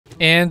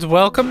And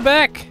welcome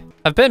back.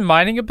 I've been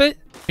mining a bit.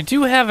 We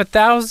do have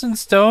 1,000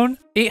 stone,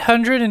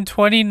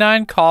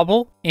 829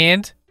 cobble,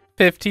 and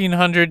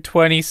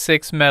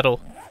 1,526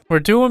 metal. We're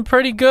doing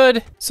pretty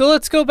good. So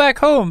let's go back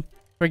home.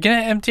 We're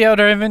gonna empty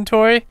out our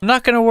inventory. I'm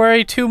not gonna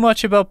worry too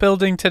much about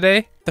building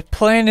today. The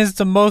plan is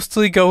to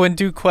mostly go and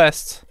do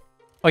quests.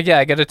 Oh yeah,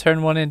 I gotta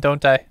turn one in,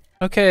 don't I?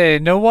 Okay,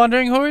 no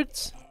wandering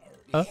hordes?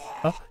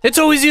 It's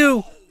always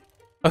you!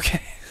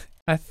 Okay,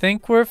 I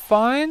think we're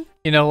fine.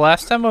 You know,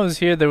 last time I was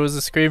here, there was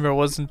a screamer,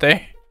 wasn't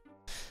there?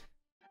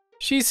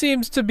 She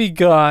seems to be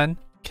gone.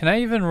 Can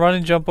I even run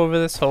and jump over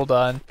this? Hold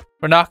on.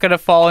 We're not gonna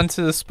fall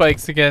into the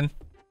spikes again.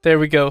 There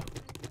we go.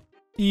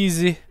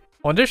 Easy.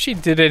 Wonder if she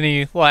did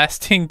any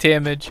lasting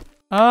damage.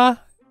 I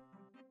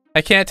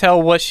can't tell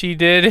what she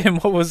did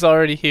and what was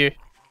already here.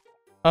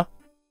 Oh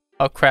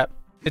crap.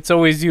 It's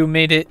always you,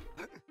 made it.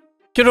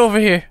 Get over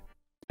here.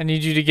 I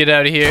need you to get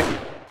out of here.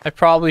 I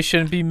probably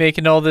shouldn't be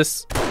making all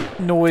this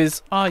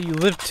noise. You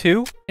live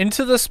too?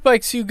 Into the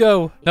spikes you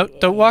go. Nope,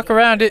 don't walk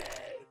around it.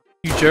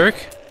 You jerk.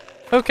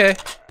 Okay,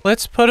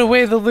 let's put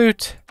away the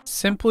loot.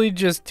 Simply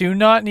just do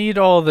not need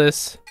all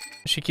this.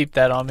 I should keep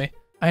that on me.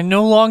 I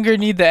no longer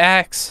need the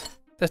axe.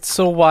 That's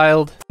so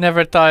wild.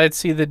 Never thought I'd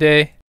see the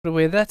day. Put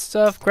away that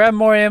stuff. Grab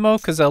more ammo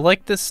because I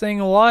like this thing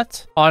a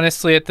lot.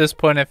 Honestly, at this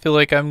point, I feel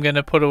like I'm going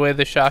to put away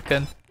the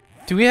shotgun.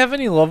 Do we have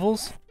any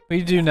levels?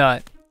 We do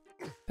not.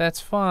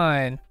 That's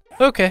fine.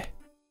 Okay.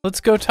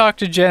 Let's go talk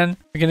to Jen.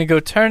 We're going to go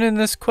turn in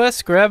this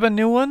quest, grab a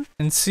new one,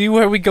 and see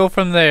where we go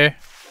from there.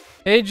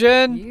 Hey,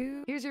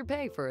 Jen. Here's your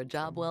pay for a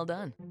job well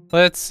done.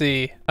 Let's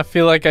see. I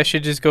feel like I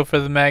should just go for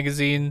the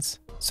magazines.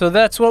 So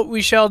that's what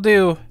we shall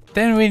do.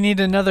 Then we need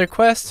another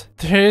quest.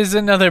 There is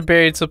another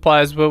buried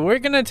supplies, but we're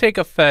going to take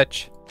a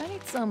fetch. I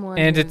need someone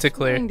and who's it's a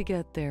clear. willing to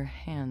get their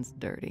hands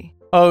dirty.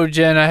 Oh,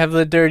 Jen, I have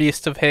the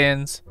dirtiest of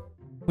hands.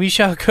 We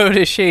shall go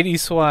to Shady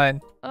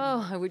Swine.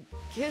 Oh, I would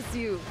kiss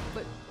you,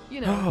 but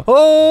you know,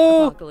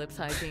 oh! apocalypse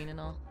hygiene and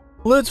all.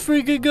 Let's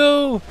freaking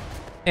go!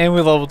 And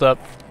we leveled up.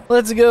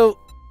 Let's go.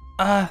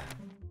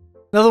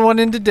 Another one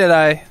into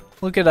Deadeye.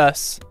 Look at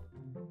us.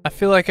 I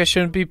feel like I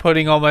shouldn't be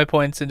putting all my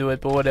points into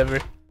it, but whatever.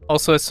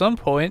 Also, at some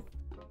point,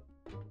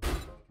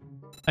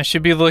 I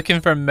should be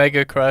looking for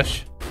Mega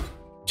Crush.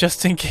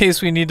 Just in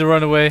case we need to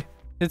run away.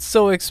 It's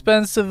so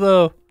expensive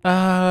though.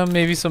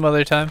 Maybe some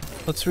other time.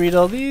 Let's read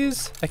all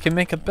these. I can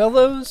make a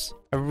bellows.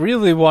 I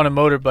really want a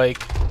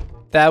motorbike.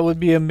 That would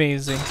be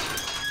amazing.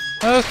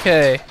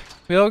 Okay.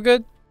 We all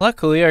good?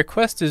 Luckily, our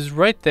quest is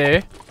right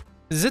there.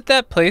 Is it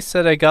that place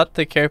that I got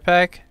the care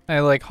pack? I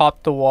like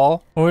hopped the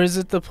wall? Or is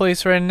it the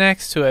place right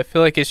next to it? I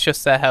feel like it's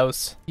just that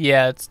house.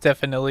 Yeah, it's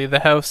definitely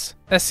the house.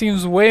 That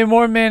seems way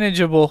more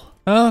manageable.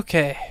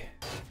 Okay.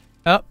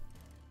 Oh.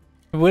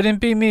 It wouldn't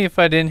be me if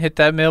I didn't hit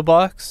that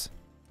mailbox.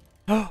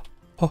 Oh.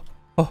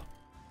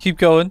 Keep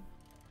going.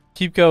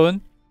 Keep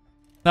going.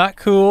 Not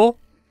cool.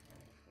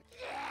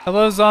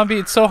 Hello, zombie.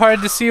 It's so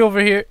hard to see over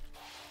here.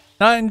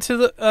 Not into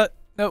the...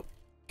 Nope.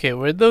 Okay,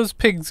 where'd those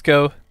pigs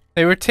go?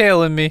 They were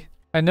tailing me.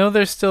 I know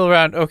they're still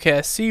around. Okay,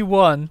 I see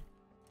one.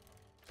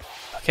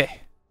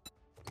 Okay.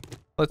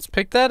 Let's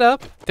pick that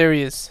up. There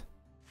he is.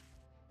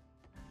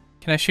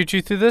 Can I shoot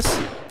you through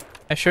this?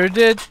 I sure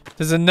did.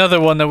 There's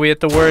another one that we have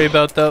to worry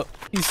about, though.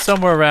 He's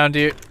somewhere around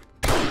here.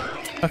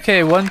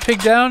 Okay, one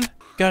pig down.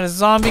 Got a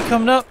zombie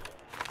coming up.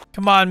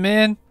 Come on,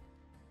 man.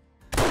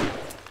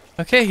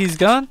 Okay, he's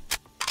gone.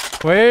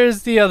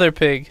 Where's the other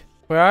pig?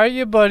 Where are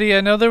you, buddy? I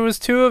know there was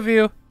two of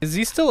you. Is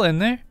he still in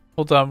there?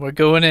 Hold on, we're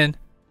going in.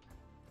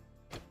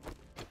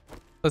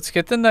 Let's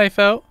get the knife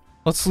out.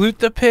 Let's loot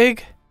the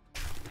pig.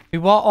 We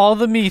want all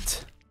the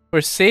meat.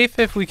 We're safe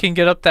if we can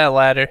get up that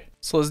ladder.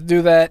 So let's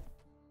do that.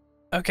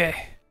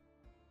 Okay.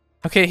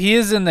 Okay, he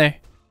is in there.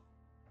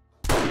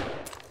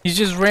 He's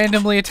just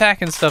randomly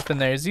attacking stuff in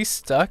there. Is he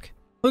stuck?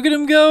 Look at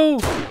him go!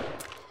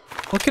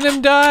 Look at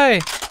him die!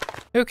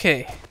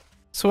 Okay.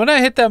 So when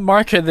I hit that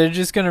marker, they're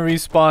just gonna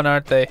respawn,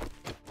 aren't they?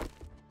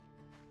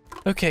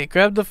 Okay,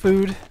 grab the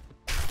food.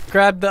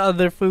 Grab the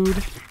other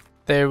food.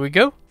 There we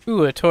go.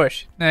 Ooh, a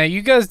torch. Now,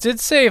 you guys did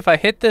say if I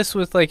hit this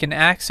with like an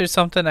axe or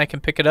something, I can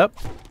pick it up.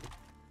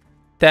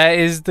 That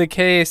is the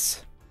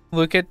case.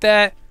 Look at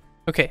that.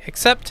 Okay,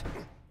 except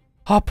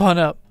hop on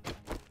up.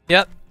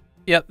 Yep,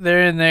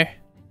 they're in there.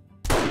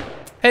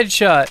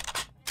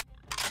 Headshot.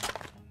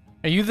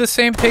 Are you the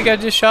same pig I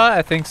just shot?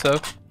 I think so.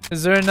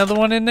 Is there another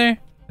one in there?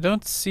 I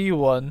don't see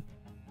one.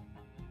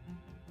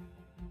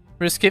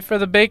 Risk it for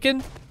the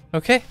bacon?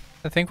 Okay,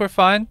 I think we're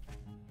fine.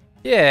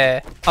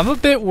 Yeah, I'm a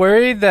bit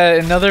worried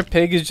that another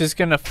pig is just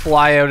gonna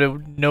fly out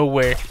of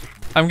nowhere.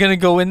 I'm gonna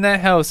go in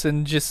that house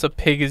and just a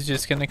pig is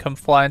just gonna come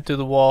flying through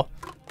the wall.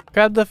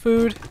 Grab the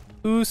food.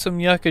 Ooh, some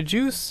yucca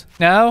juice.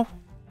 Now,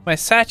 my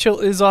satchel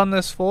is on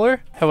this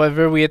floor.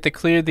 However, we have to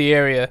clear the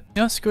area.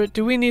 No, screw it.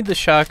 Do we need the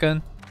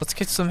shotgun? Let's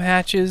get some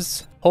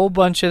hatches. Whole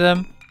bunch of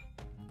them.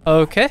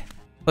 Okay,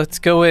 let's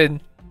go in.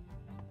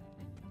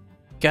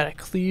 Gotta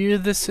clear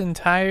this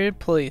entire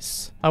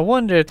place. I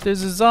wonder if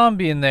there's a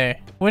zombie in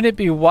there. Wouldn't it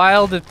be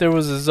wild if there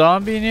was a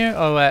zombie in here?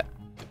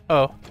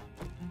 Oh,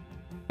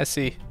 I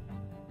see.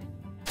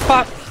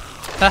 Pop!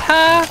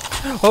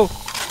 Aha!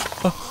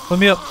 Oh, let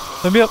me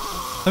up. Let me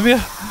up. Let me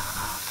up.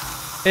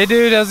 Hey,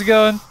 dude, how's it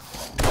going?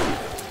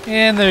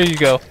 And there you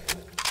go.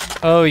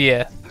 Oh,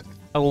 yeah.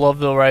 I love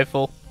the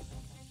rifle.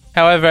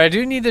 However, I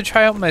do need to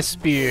try out my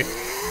spear.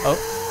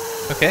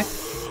 Oh, okay.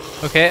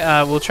 Okay,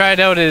 we'll try it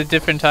out at a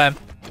different time.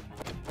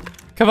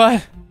 Come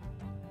on.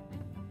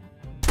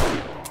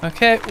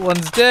 Okay,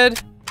 one's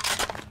dead.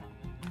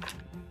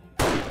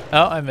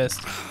 Oh, I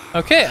missed.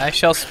 Okay, I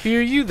shall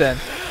spear you then.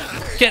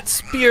 Get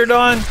speared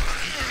on.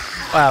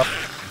 Wow,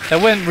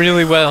 that went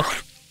really well.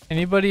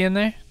 Anybody in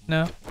there?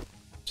 No.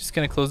 Just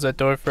gonna close that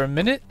door for a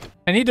minute.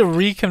 I need to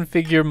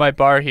reconfigure my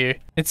bar here.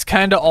 It's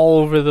kind of all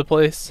over the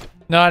place.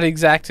 Not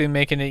exactly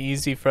making it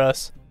easy for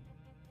us.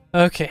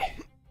 Okay,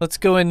 let's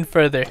go in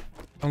further.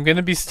 I'm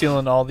gonna be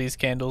stealing all these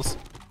candles.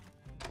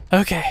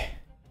 Okay,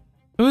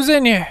 who's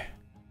in here?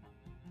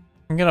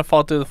 I'm gonna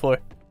fall through the floor.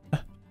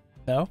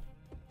 No?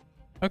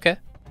 Okay.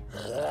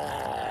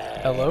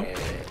 Hello?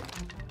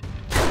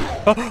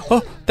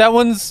 Oh, that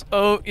one's...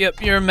 Oh,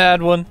 yep, you're a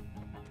mad one.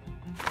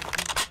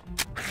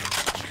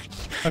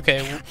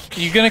 Okay,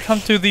 you gonna come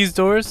through these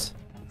doors?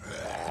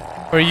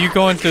 Or are you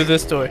going through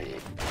this door?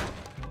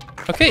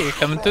 Okay, you're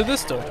coming through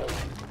this door.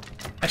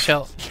 I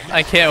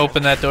can't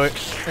open that door.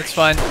 It's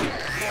fine.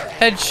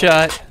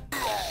 Headshot.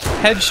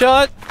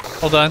 Headshot?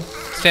 Hold on.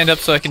 Stand up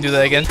so I can do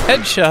that again.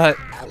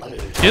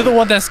 Headshot. You're the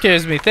one that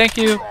scares me. Thank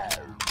you.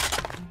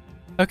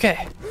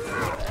 Okay.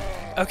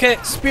 Okay,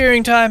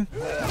 spearing time.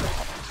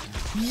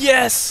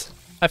 Yes!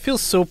 I feel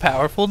so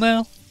powerful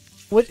now.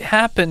 What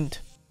happened?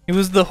 It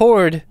was the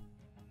horde.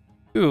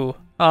 Ooh.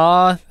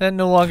 Aw, that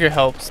no longer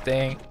helps.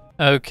 Dang.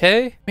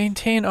 Okay.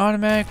 Maintain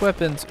automatic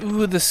weapons.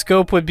 Ooh, the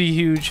scope would be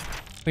huge.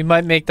 We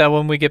might make that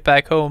when we get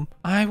back home.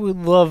 I would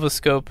love a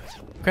scope.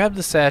 Grab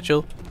the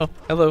satchel. Oh,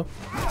 hello.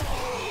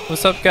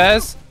 What's up,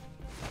 guys?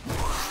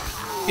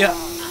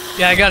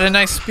 Yeah, I got a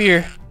nice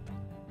spear.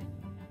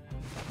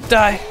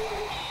 Die.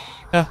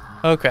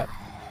 Oh crap.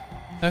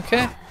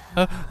 Okay.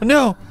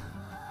 No.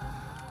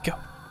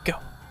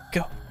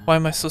 Go. Why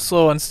am I so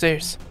slow on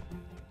stairs?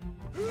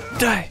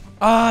 Die.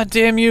 Ah,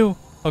 damn you.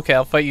 Okay,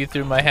 I'll fight you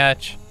through my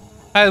hatch.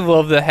 I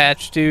love the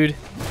hatch, dude.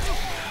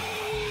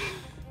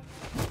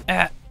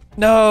 Ah,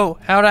 no.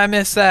 How'd I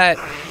miss that?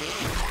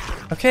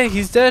 Okay,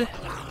 he's dead.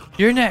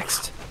 You're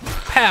next.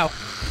 Pow.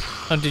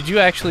 Oh, did you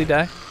actually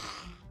die?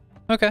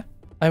 Okay.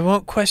 I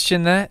won't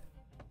question that.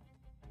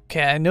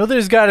 Okay, I know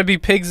there's gotta be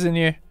pigs in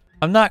here.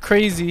 I'm not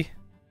crazy.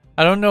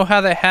 I don't know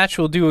how that hatch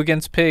will do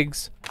against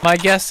pigs. My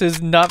guess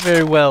is not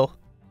very well.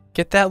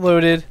 Get that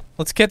loaded.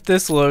 Let's get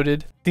this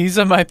loaded. These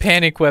are my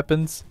panic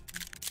weapons.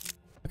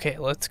 Okay,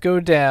 let's go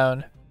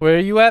down. Where are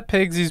you at,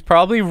 pigs? He's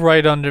probably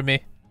right under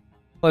me.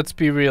 Let's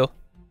be real.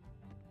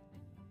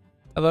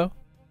 Hello?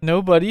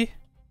 Nobody?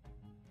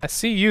 I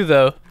see you,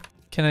 though.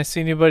 Can I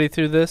see anybody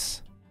through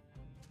this?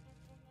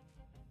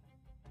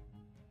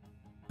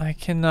 I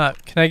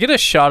cannot. Can I get a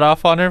shot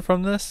off on her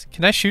from this?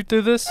 Can I shoot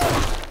through this?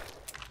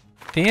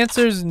 The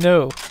answer is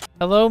no.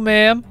 Hello,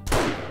 ma'am.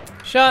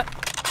 Shot.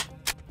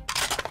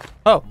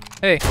 Oh,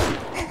 hey.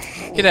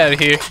 Get out of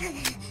here.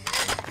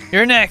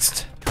 You're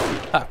next.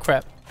 Oh,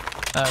 crap.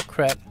 Oh,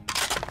 crap.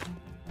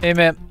 Hey,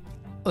 ma'am.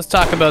 Let's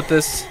talk about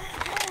this.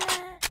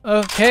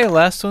 Okay,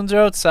 last ones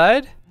are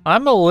outside.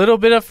 I'm a little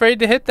bit afraid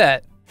to hit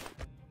that.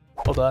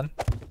 Hold on.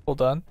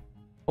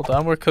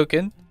 We're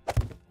cooking.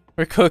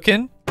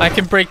 I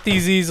can break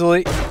these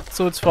easily,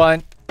 so it's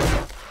fine.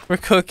 We're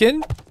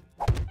cooking.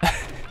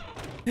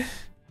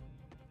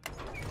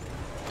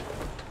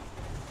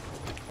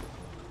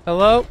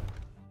 Hello?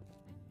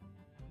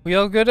 We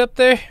all good up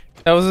there?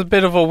 That was a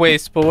bit of a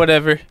waste, but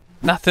whatever.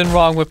 Nothing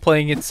wrong with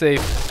playing it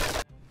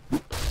safe.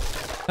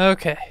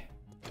 Okay.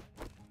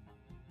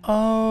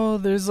 Oh,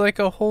 there's like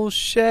a whole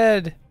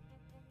shed.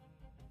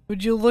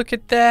 Would you look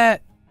at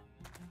that?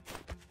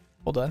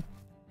 Hold on,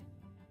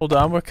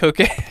 we're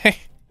cooking.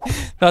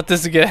 Not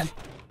this again.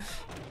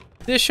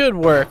 This should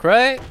work,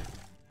 right?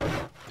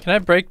 Can I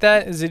break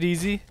that? Is it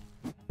easy?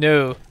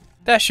 No.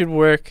 That should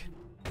work.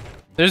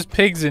 There's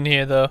pigs in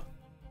here, though.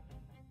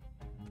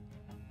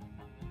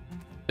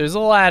 There's a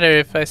ladder.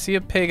 If I see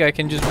a pig, I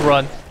can just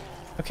run.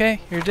 Okay,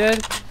 you're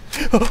dead.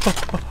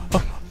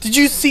 Did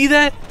you see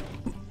that?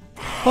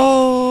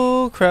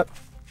 Oh, crap.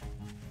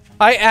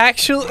 I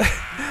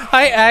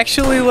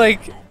actually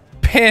like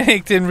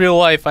panicked in real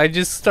life. I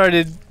just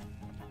started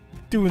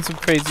doing some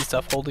crazy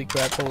stuff. Holy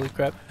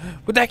crap.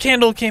 But that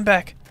candle came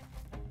back.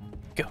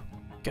 Go.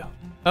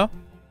 Oh,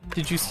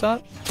 did you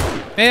stop?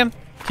 Ma'am,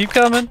 keep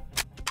coming.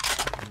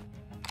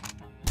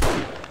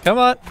 Come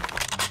on.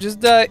 Just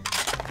die.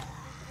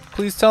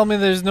 Please tell me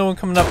there's no one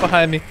coming up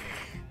behind me.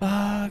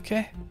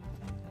 Okay.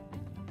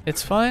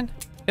 It's fine.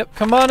 Yep,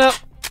 come on up.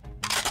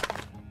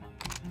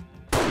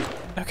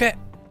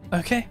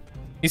 Okay.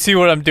 You see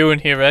what I'm doing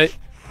here, right?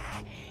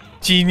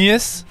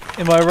 Genius.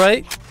 Am I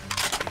right?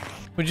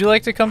 Would you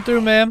like to come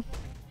through, ma'am?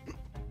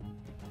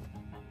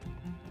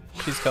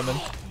 She's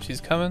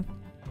coming.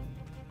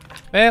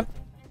 Ma'am,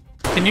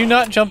 can you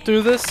not jump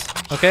through this?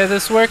 Okay,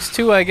 this works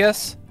too, I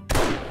guess.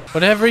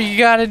 Whatever you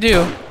gotta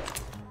do.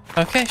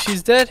 Okay,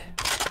 she's dead.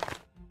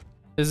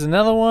 There's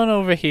another one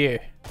over here.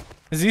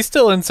 Is he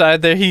still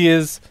inside there? He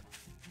is.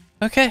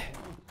 Okay.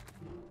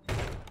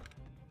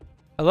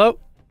 Hello?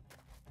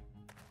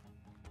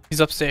 He's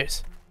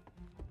upstairs.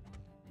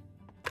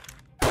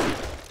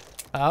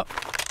 Oh.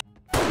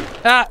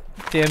 Ah!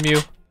 Damn you.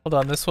 Hold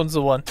on, this one's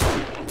the one.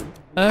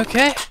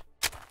 Okay.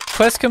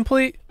 Quest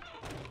complete.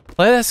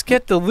 Let us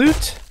get the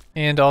loot.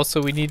 And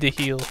also we need to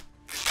heal.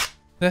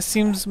 That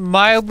seems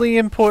mildly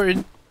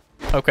important.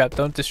 Oh crap,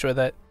 don't destroy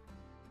that.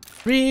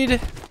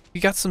 Read. We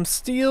got some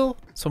steel.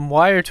 Some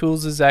wire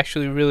tools is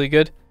actually really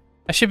good.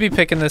 I should be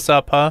picking this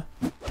up, huh?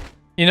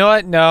 You know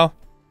what? No.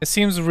 It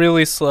seems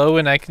really slow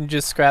and I can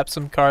just scrap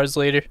some cars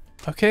later.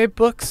 Okay,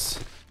 books.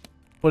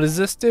 What does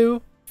this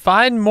do?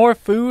 Find more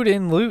food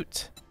and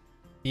loot.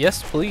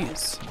 Yes,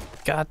 please.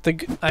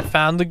 I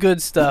found the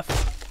good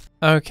stuff.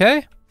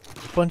 Okay.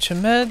 Bunch of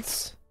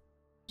meds.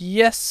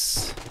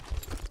 Yes.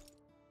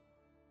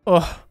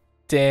 Oh,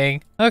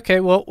 dang. Okay,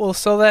 well, we'll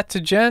sell that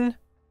to Jen.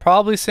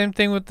 Probably same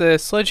thing with the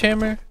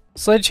sledgehammer.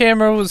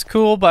 Sledgehammer was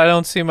cool, but I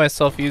don't see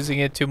myself using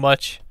it too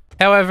much.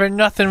 However,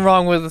 nothing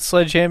wrong with a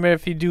sledgehammer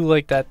if you do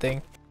like that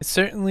thing. It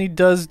certainly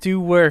does do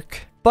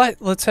work.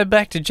 But let's head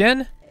back to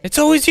Jen. It's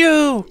always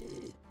you!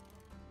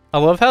 I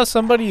love how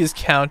somebody is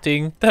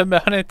counting the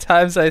amount of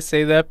times I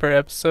say that per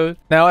episode.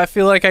 Now I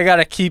feel like I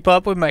gotta keep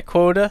up with my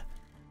quota.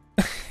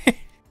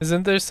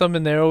 Isn't there some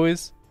in there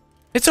always?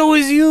 It's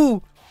always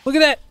you! Look at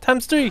that!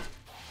 Times 3!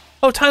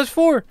 Oh, times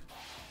 4!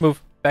 Move.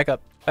 Back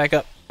up. Back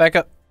up. Back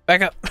up.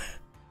 Back up.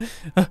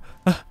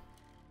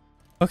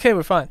 Okay,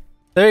 we're fine.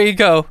 There you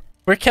go.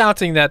 We're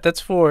counting that.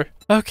 That's 4.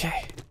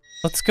 Okay.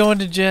 Let's go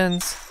into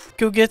Jen's.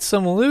 Go get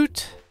some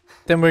loot.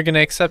 Then we're gonna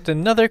accept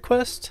another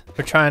quest.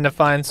 We're trying to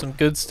find some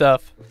good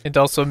stuff and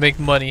also make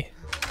money.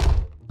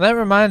 That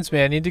reminds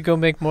me, I need to go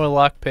make more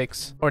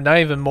lockpicks. Or not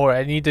even more.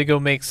 I need to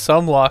go make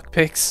some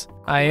lockpicks.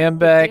 I am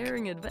back.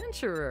 Daring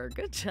adventurer.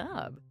 Good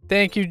job.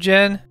 Thank you,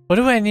 Jen. What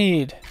do I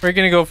need? We're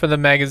gonna go for the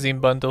magazine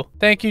bundle.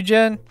 Thank you,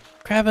 Jen.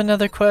 Grab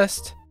another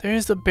quest.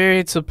 There's the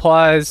buried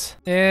supplies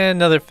and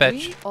another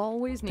fetch. We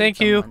always need Thank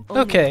you. someone.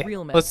 Only Okay,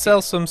 real men let's do.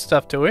 sell some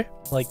stuff to her.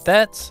 Like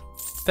that.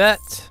 That.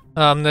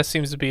 That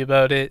seems to be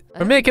about it.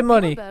 We're making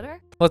money.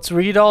 Better? Let's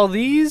read all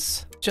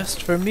these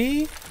just for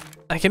me.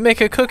 I can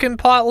make a cooking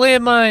pot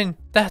landmine.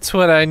 That's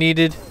what I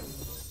needed.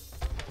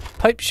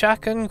 Pipe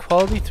shotgun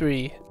quality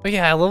 3. Oh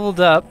yeah, I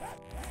leveled up.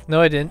 No,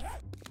 I didn't.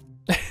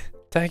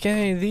 Did I get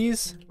any of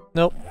these?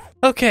 Nope.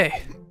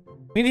 Okay.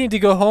 We need to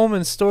go home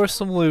and store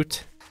some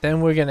loot.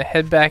 Then we're gonna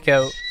head back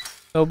out.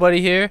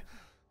 Nobody here?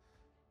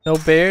 No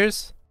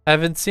bears? I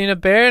haven't seen a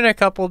bear in a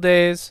couple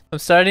days. I'm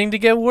starting to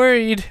get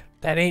worried.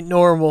 That ain't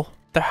normal.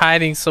 They're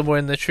hiding somewhere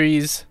in the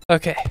trees.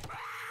 Okay.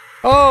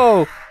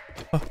 Oh!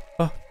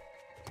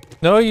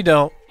 No, you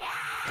don't.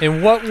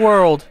 In what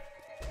world?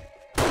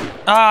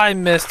 Ah, I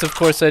missed. Of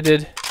course I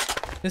did.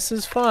 This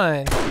is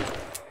fine.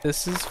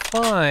 This is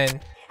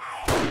fine.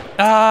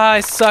 Ah, I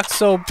suck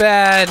so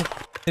bad.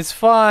 It's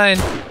fine.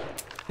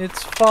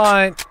 It's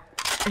fine.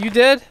 Are you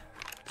dead?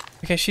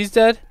 Okay, she's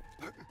dead.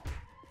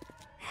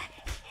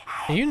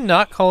 Are you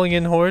not calling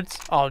in hordes?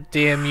 Oh,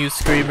 damn you,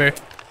 Screamer.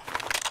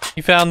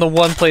 You found the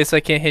one place I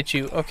can't hit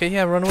you. Okay,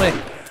 yeah, run away.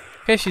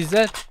 Okay, she's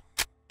dead.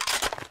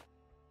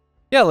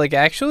 Yeah, like,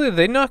 actually, are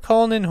they not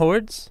calling in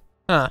hordes?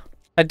 Huh.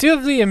 I do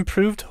have the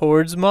improved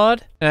hordes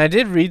mod, and I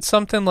did read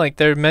something like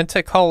they're meant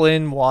to call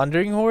in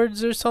wandering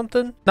hordes or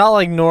something. Not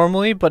like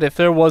normally, but if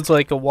there was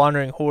like a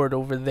wandering horde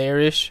over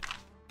there-ish,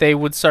 they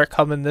would start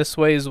coming this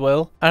way as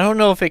well. I don't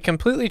know if it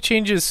completely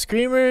changes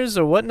screamers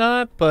or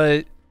whatnot,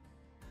 but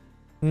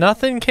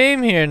nothing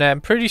came here, and I'm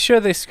pretty sure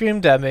they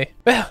screamed at me.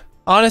 Well,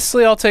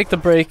 honestly, I'll take the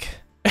break.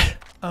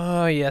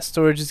 Oh yeah,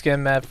 storage is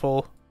getting mad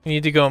full. We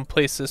need to go and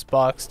place this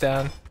box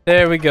down.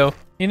 There we go.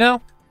 You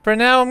know, for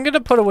now, I'm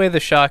gonna put away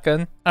the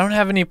shotgun. I don't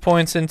have any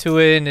points into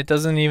it, and it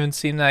doesn't even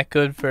seem that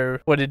good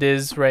for what it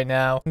is right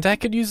now. And I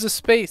could use the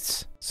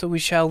space, so we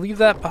shall leave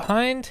that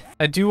behind.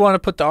 I do want to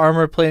put the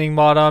armor plating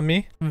mod on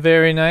me.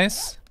 Very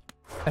nice.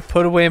 I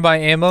put away my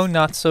ammo,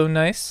 not so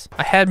nice.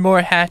 I had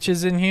more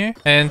hatches in here,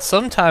 and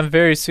sometime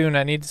very soon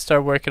I need to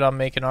start working on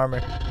making armor.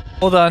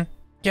 Hold on.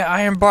 Yeah,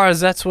 iron bars,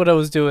 that's what I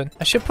was doing.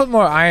 I should put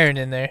more iron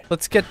in there.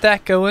 Let's get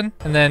that going.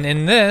 And then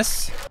in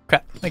this,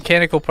 crap,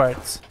 mechanical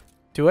parts.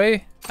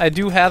 I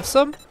do have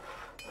some.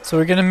 So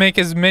we're gonna make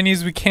as many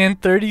as we can,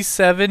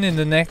 37 in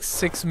the next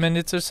 6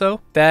 minutes or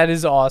so. That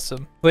is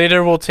awesome.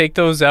 Later we'll take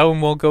those out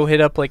and we'll go hit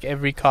up like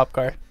every cop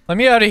car. Let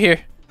me out of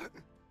here.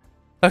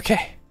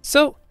 Okay,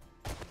 so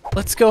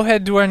let's go ahead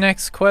and do our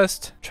next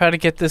quest. Try to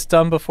get this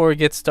done before it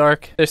gets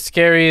dark. They're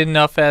scary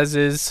enough as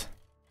is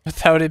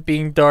without it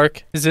being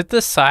dark. Is it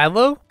the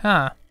silo?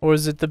 Huh. Or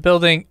is it the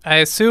building? I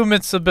assume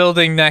it's the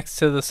building next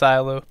to the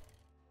silo.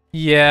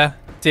 Yeah.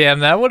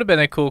 Damn, that would have been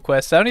a cool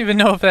quest. I don't even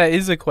know if that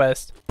is a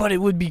quest, but it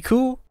would be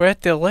cool. We're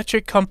at the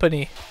electric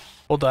company.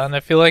 Hold on,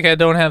 I feel like I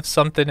don't have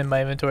something in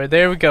my inventory.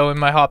 There we go, in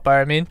my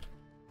hotbar, I mean.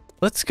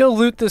 Let's go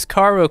loot this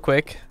car real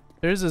quick.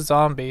 There's a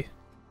zombie.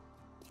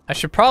 I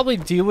should probably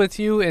deal with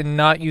you and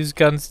not use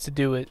guns to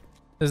do it.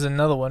 There's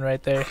another one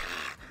right there.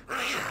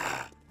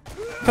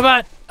 Come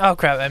on! Oh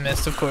crap, I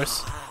missed, of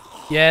course.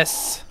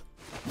 Yes.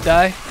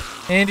 Die.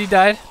 And he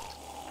died.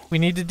 We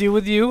need to deal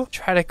with you.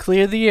 Try to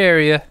clear the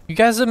area. You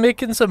guys are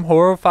making some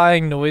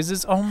horrifying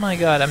noises. Oh my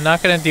god, I'm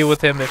not gonna deal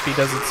with him if he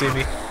doesn't see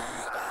me.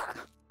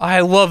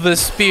 I love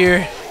this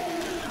spear.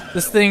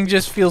 This thing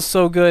just feels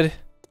so good.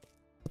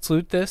 Let's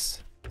loot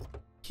this.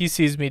 He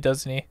sees me,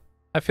 doesn't he?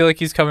 I feel like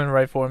he's coming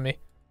right for me.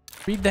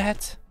 Read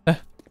that.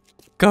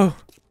 Go.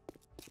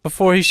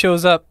 Before he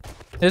shows up.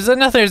 There's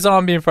another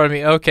zombie in front of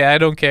me. Okay, I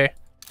don't care.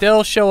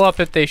 They'll show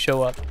up if they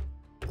show up.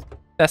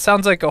 That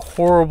sounds like a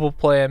horrible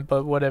plan,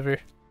 but whatever.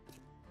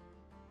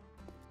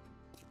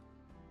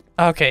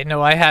 Okay,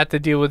 no, I had to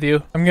deal with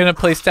you. I'm gonna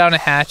place down a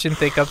hatch and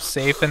think I'm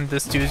safe, and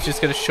this dude's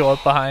just gonna show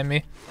up behind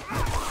me.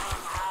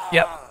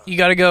 Yep, you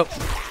gotta go.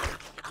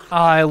 Oh,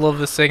 I love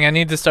this thing. I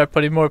need to start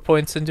putting more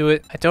points into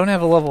it. I don't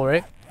have a level,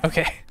 right?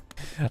 Okay.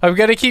 I'm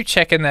gonna keep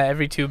checking that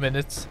every 2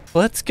 minutes.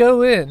 Let's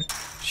go in.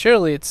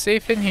 Surely it's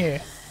safe in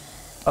here.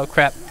 Oh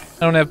crap,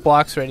 I don't have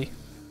blocks ready.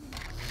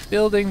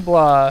 Building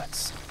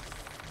blocks.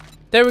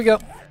 There we go.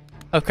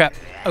 Oh crap,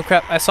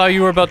 I saw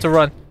you were about to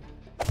run.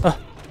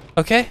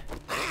 Okay.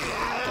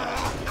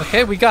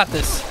 Okay, we got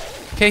this.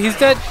 Okay, he's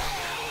dead.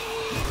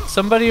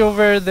 Somebody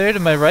over there to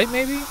my right,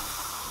 maybe?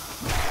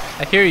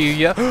 I hear you,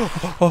 yeah.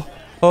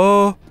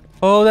 Oh,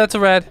 that's a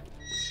rad.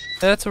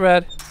 That's a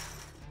rad.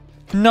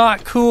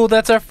 Not cool,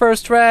 that's our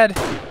first rad.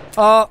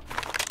 Oh.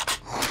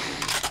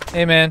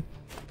 Hey, man.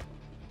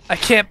 I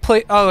can't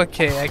play. Oh,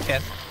 okay, I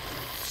can.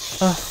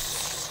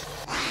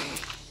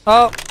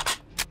 Oh.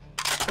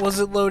 Was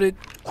it loaded?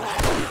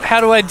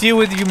 How do I deal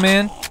with you,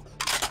 man?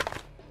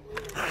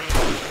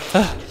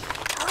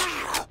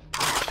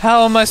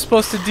 How am I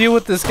supposed to deal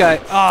with this guy?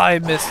 Oh, I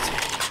missed.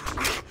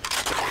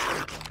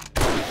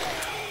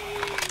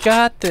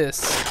 Got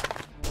this.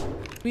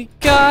 We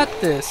got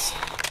this.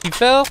 He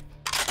fell.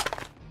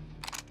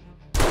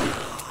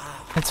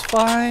 It's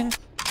fine.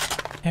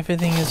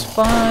 Everything is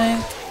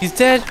fine. He's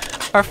dead.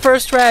 Our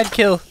first rad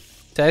kill.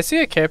 Did I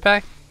see a care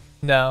pack?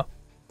 No.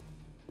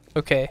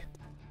 Okay.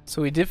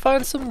 So we did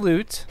find some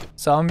loot.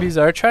 Zombies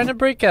are trying to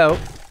break out.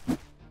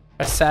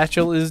 Our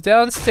satchel is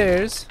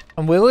downstairs.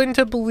 I'm willing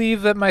to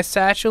believe that my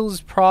satchel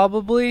is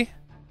probably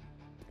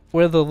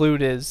where the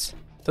loot is.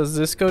 Does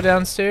this go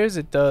downstairs?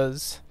 It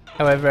does.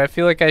 However, I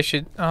feel like I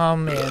should... Oh,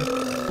 man.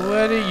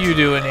 What are you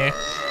doing here?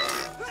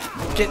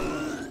 Get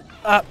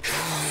up.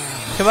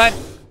 Come on.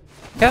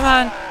 Come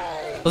on.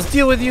 Let's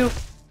deal with you.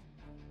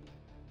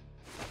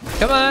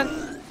 Come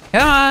on.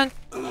 Come on.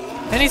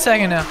 Any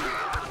second now.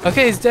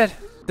 Okay, he's dead.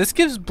 This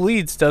gives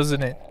bleeds,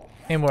 doesn't it?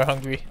 And we're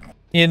hungry.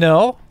 You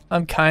know,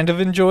 I'm kind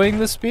of enjoying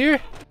the spear.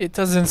 It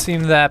doesn't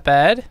seem that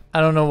bad. I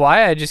don't know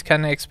why. I just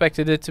kind of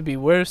expected it to be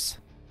worse.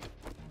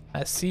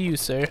 I see you,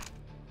 sir.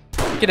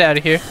 Get out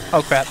of here.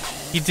 Oh, crap.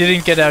 He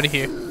didn't get out of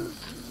here.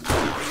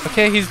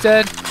 Okay, he's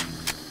dead.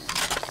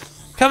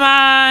 Come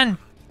on!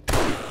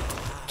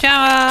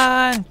 Come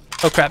on!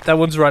 Oh, crap. That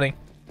one's running.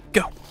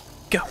 Go.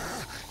 Go.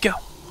 Go.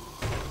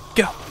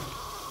 Go.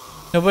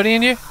 Nobody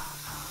in here?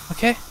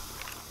 Okay.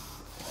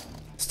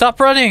 Stop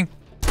running!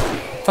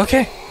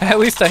 Okay. At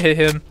least I hit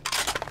him.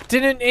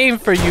 Didn't aim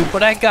for you,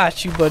 but I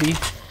got you, buddy.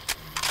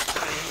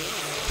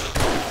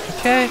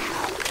 Okay.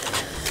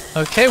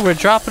 Okay, we're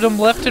dropping him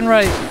left and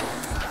right.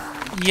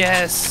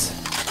 Yes.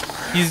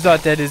 He's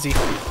not dead, is he?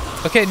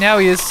 Okay, now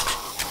he is.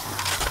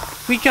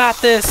 We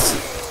got this.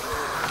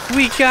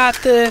 We got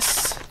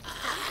this.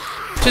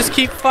 Just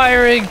keep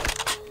firing.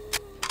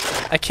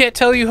 I can't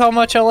tell you how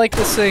much I like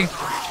this thing.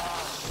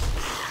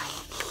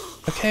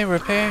 Okay,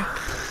 repair.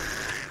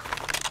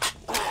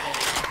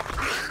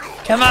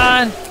 Come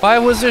on. Why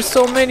was there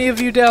so many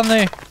of you down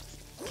there?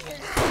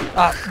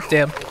 Ah,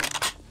 damn.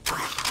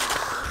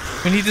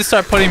 We need to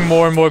start putting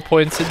more and more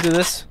points into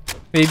this.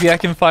 Maybe I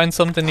can find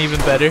something even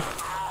better.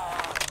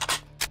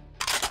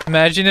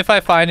 Imagine if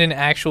I find an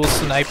actual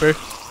sniper.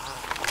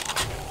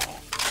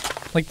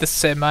 Like the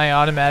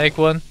semi-automatic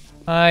one.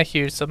 I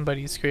hear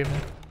somebody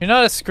screaming. You're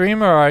not a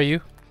screamer, are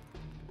you?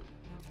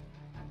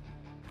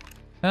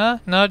 Huh?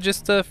 No,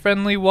 just a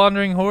friendly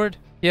wandering horde?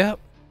 Yep.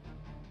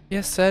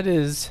 Yes, that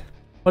is.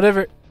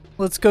 Whatever.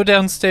 Let's go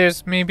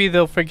downstairs. Maybe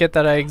they'll forget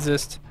that I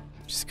exist.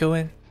 Just go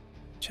in.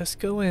 Just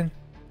go in.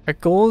 Our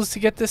goal is to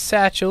get this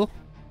satchel.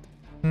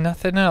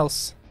 Nothing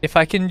else. If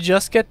I can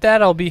just get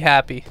that, I'll be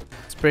happy.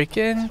 Let's break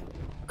in.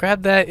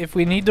 Grab that. If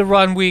we need to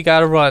run, we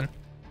gotta run.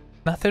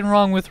 Nothing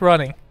wrong with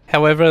running.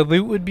 However,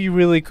 loot would be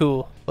really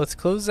cool. Let's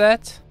close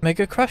that.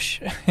 Mega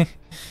Crush.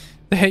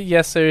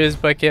 Yes, there is,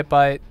 but I can't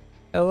buy it.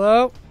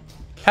 Hello?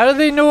 How do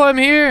they know I'm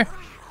here?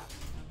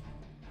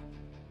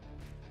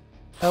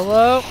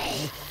 Hello?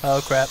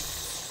 Oh, crap.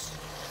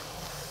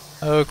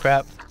 Oh,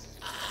 crap.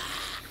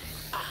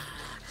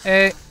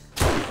 Hey.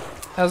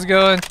 How's it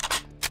going?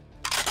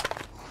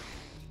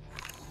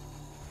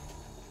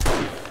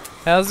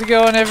 How's it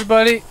going,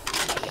 everybody?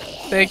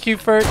 Thank you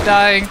for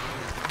dying.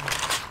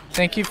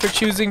 Thank you for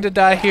choosing to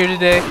die here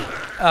today.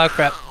 Oh,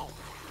 crap.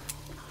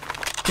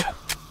 Go.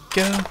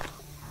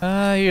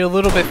 Go. You're a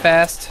little bit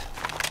fast.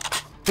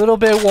 A little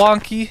bit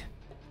wonky.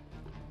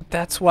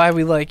 That's why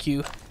we like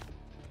you.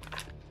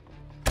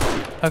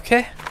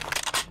 Okay.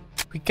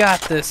 We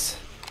got this.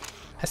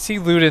 I see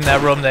loot in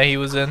that room that he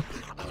was in.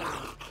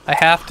 I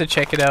have to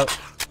check it out.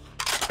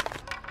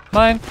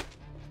 Mine.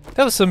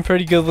 That was some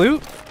pretty good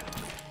loot.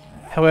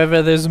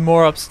 However, there's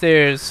more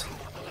upstairs,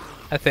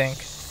 I think.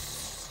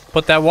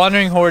 But that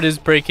wandering horde is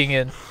breaking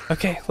in.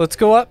 Okay, let's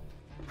go up.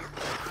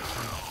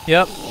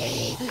 Yep.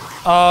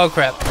 Oh,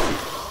 crap.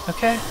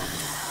 Okay.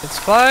 It's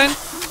fine.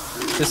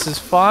 This is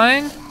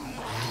fine.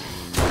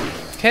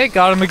 Okay,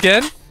 got him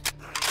again.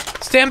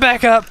 Stand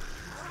back up.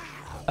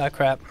 Ah,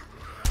 crap.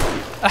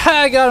 Aha,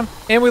 I got him.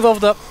 And we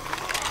leveled up.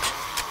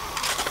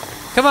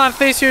 Come on,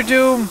 face your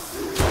doom.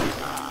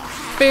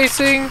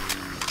 Facing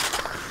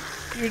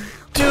your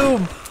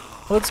doom.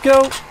 Let's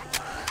go.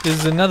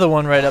 There's another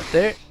one right up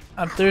there.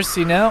 I'm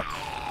thirsty now.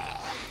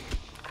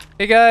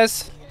 Hey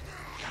guys.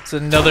 It's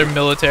another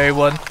military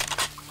one.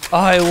 Oh,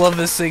 I love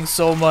this thing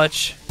so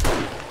much.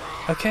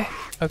 Okay,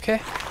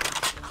 okay.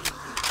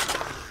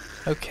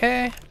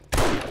 Okay.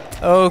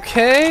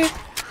 Okay.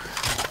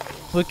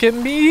 Look at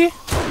me.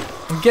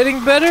 I'm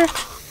getting better.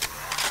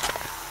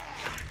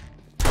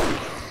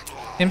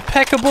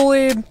 Impeccable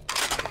aim.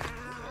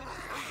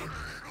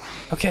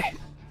 Okay,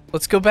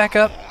 let's go back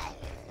up.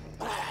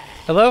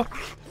 Hello?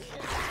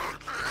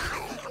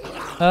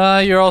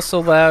 You're all so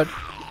loud.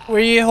 Where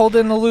are you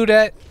holding the loot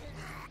at?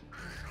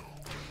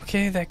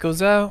 Okay, that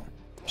goes out.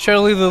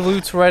 Surely the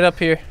loot's right up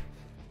here.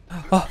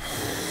 Oh,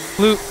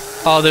 loot.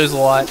 Oh, there's a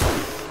lot.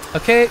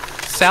 Okay,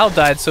 Sal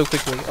died so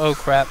quickly. Oh,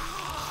 crap.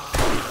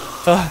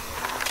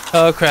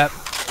 Oh, crap.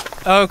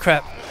 Oh,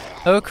 crap.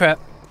 Oh, crap.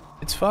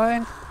 It's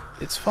fine.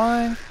 It's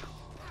fine.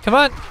 Come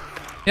on.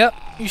 Yep,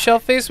 you shall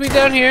face me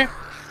down here.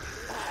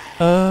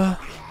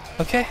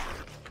 Okay.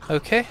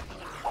 Okay.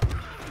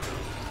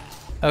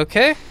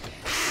 Okay.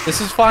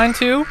 This is fine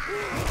too.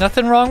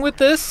 Nothing wrong with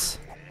this.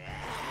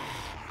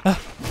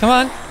 Come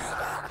on.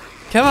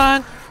 Come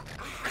on.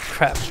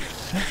 Crap.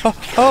 Oh,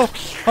 oh,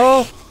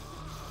 oh.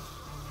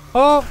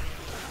 Oh.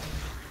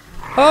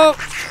 Oh.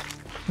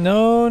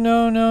 No,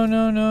 no, no,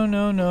 no, no,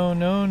 no, no,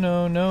 no,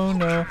 no, no,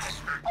 no.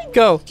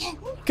 Go.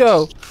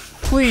 Go.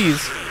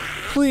 Please.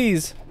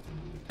 Please.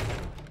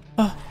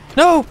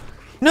 No.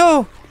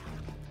 No.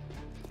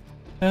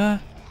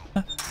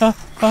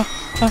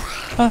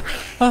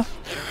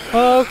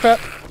 Oh crap.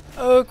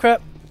 Oh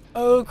crap.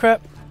 Oh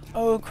crap.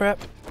 Oh crap.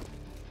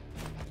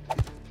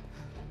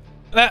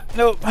 Ah,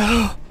 no.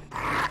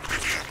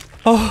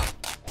 Oh.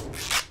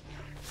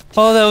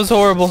 Oh, that was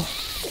horrible.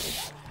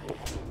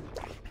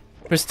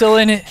 We're still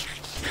in it.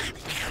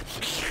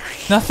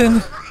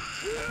 Nothing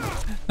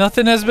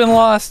has been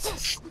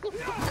lost.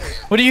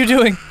 What are you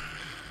doing?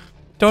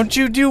 Don't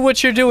you do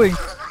what you're doing.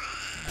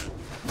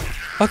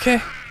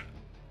 Okay.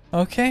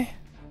 Okay.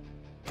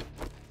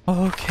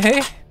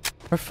 Okay.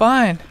 We're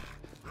fine.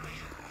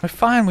 We're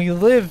fine. We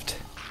lived.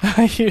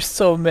 I hear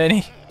so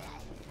many.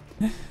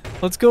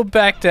 Let's go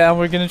back down.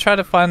 We're gonna try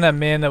to find that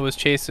man that was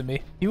chasing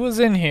me. He was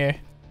in here.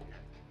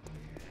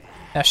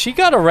 Now she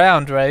got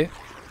around, right?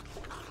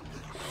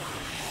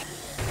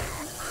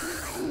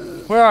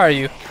 Where are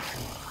you?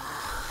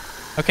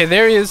 Okay,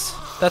 there he is.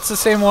 That's the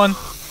same one.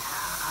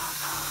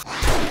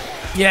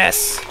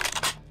 Yes.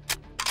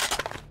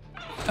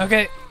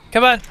 Okay,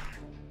 come on.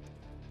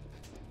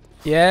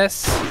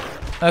 Yes.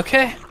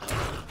 Okay.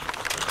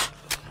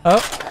 Oh,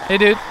 hey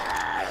dude.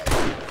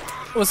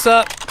 What's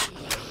up?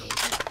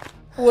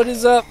 What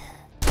is up?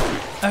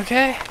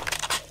 Okay.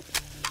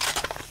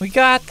 We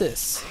got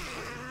this.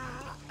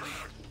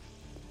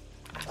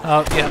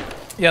 Oh, yep.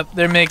 Yep,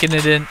 they're making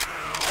it in.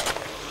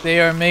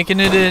 They are making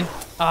it in.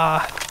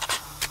 Ah.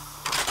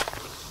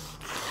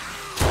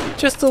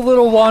 Just a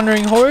little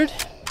wandering horde.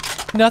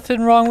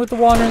 Nothing wrong with the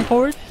wandering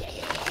horde.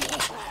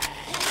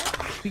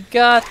 We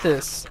got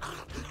this.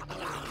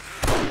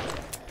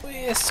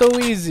 It's so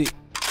easy.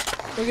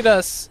 Look at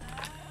us.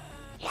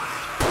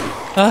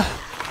 I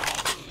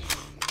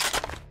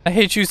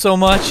hate you so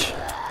much.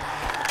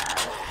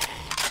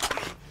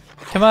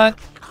 Come on.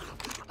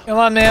 Come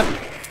on, man.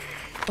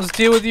 Let's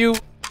deal with you.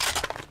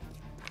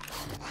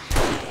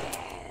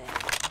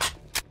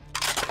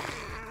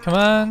 Come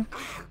on.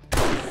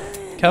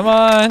 Come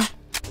on.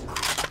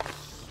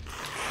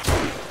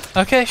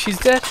 Okay, she's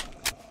dead.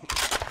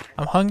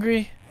 I'm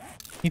hungry.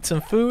 Need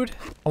some food.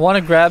 I want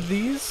to grab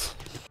these.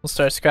 We'll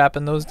start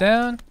scrapping those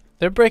down.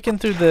 They're breaking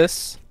through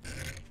this.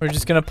 We're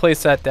just gonna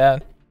place that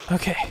down.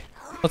 Okay,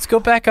 let's go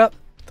back up.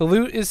 The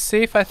loot is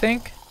safe, I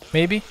think.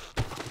 Maybe.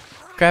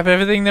 Grab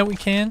everything that we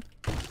can.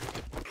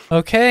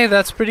 Okay,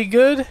 that's pretty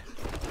good.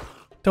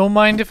 Don't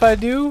mind if I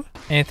do.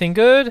 Anything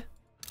good?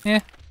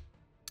 Eh.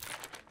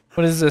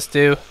 What does this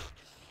do?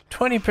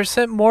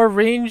 20% more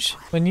range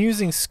when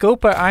using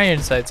scope or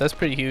iron sights. That's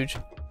pretty huge.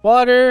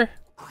 Water.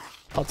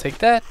 I'll take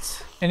that.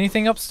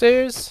 Anything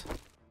upstairs?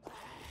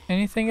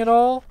 Anything at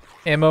all?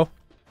 Ammo.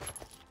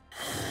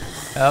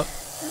 Up.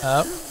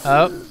 Up.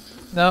 Up.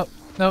 Nope.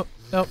 Nope.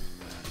 Nope.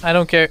 I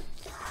don't care.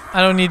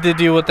 I don't need to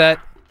deal with that.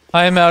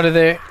 I am out of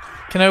there.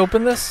 Can I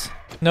open this?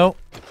 Nope.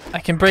 I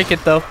can break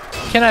it though.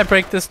 Can I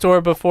break this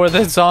door before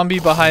the zombie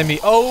behind me?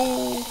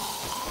 Oh!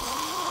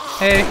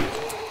 Hey.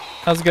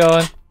 How's it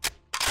going?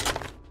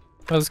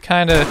 That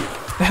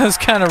was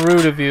kinda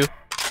rude of you.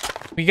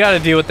 We gotta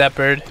deal with that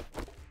bird.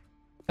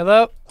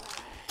 Hello?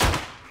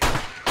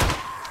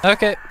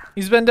 Okay,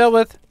 he's been dealt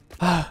with.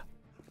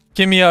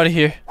 Get me out of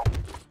here.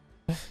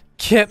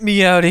 Get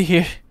me out of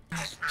here.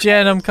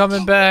 Jen, I'm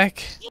coming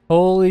back.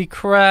 Holy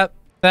crap.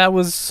 That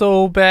was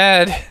so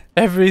bad.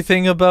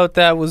 Everything about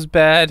that was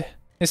bad.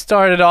 It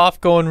started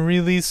off going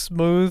really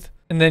smooth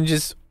and then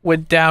just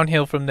went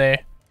downhill from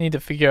there. Need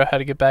to figure out how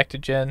to get back to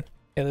Jen.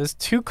 Yeah, there's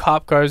 2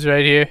 cop cars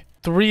right here.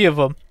 3 of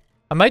them.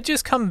 I might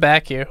just come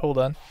back here. Hold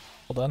on.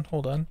 Hold on.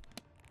 Hold on.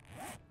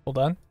 Hold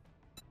on.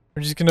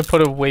 We're just gonna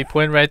put a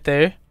waypoint right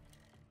there.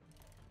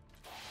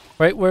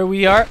 Right where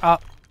we are. Ah,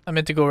 I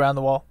meant to go around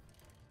the wall.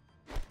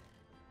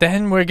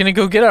 Then we're gonna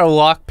go get our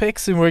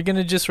lockpicks and we're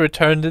gonna just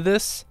return to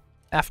this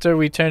after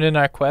we turn in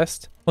our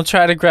quest. We'll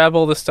try to grab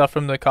all the stuff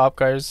from the cop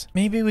cars.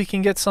 Maybe we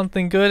can get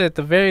something good. At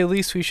the very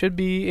least, we should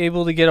be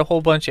able to get a whole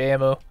bunch of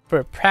ammo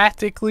for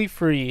practically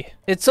free.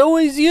 It's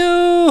always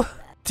you!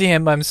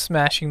 Damn, I'm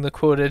smashing the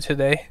quota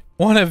today.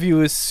 One of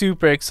you is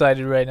super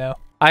excited right now.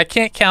 I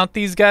can't count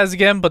these guys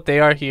again, but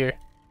they are here.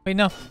 Wait,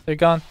 no, they're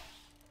gone.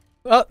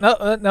 Oh,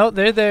 no, no,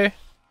 they're there.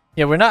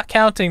 Yeah, we're not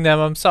counting them.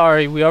 I'm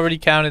sorry. We already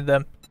counted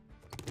them.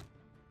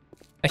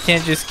 I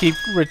can't just keep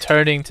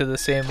returning to the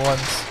same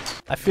ones.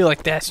 I feel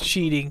like that's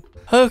cheating.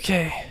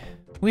 Okay,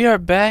 we are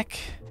back.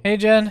 Hey,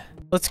 Jen,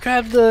 let's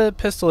grab the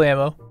pistol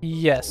ammo.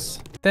 Yes.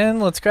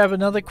 Then let's grab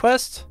another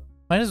quest.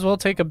 Might as well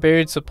take a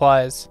buried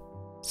supplies.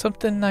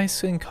 Something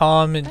nice and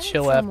calm and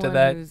chill after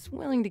that. Who's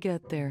willing to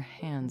get their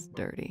hands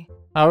dirty.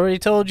 I already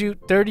told you,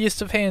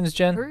 dirtiest of hands,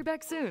 Jen. Hurry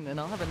back soon, and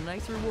I'll have a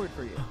nice reward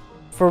for you.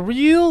 For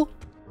real?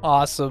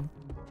 Awesome.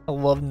 I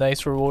love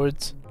nice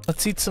rewards.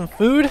 Let's eat some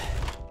food.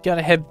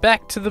 Gotta head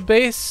back to the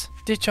base.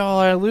 Ditch all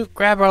our loot,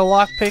 grab our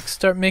lockpicks,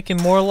 start making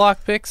more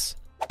lockpicks.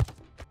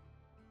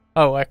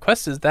 Oh, our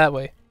quest is that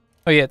way.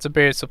 Oh yeah, it's a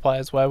buried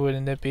supplies. Why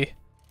wouldn't it be?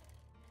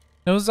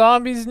 No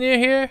zombies near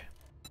here?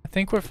 I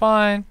think we're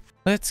fine.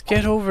 Let's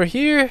get over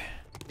here.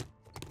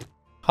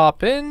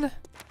 Hop in.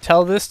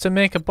 Tell this to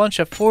make a bunch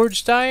of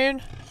forged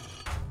iron.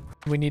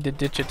 We need to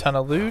ditch a ton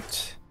of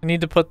loot. We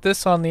need to put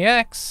this on the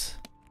axe.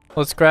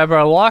 Let's grab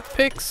our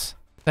lockpicks.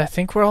 I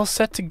think we're all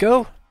set to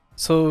go.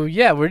 So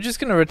yeah, we're just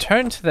gonna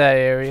return to that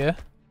area.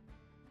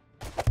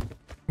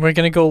 We're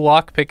gonna go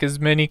lockpick as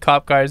many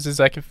cop cars as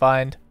I can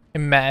find.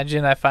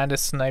 Imagine I find a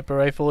sniper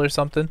rifle or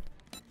something.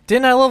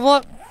 Didn't I level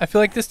up? I feel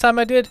like this time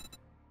I did.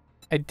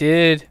 I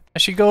did. I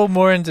should go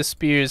more into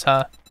spears,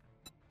 huh?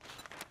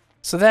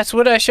 So that's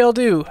what I shall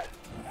do.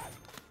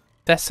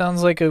 That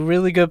sounds like a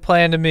really good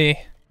plan to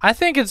me. I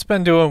think it's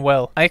been doing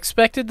well. I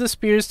expected the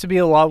spears to be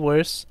a lot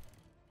worse.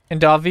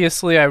 And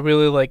obviously I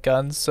really like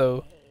guns,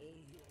 so...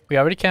 We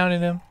already counted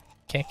him.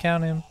 Can't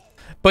count him.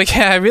 But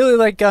yeah, I really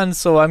like guns,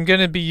 so I'm going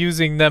to be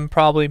using them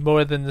probably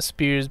more than the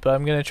spears. But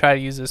I'm going to try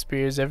to use the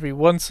spears every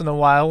once in a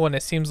while when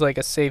it seems like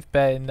a safe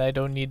bet and I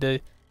don't need to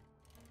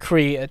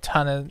create a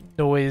ton of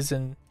noise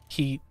and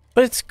heat.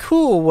 But it's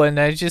cool when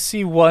I just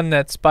see one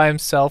that's by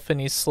himself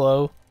and he's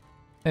slow.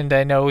 And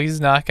I know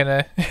he's not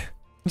gonna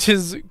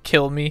just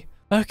kill me.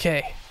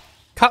 Okay.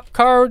 Cop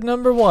car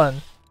number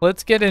 1.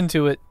 Let's get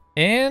into it.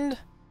 And...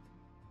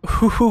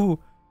 Ooh.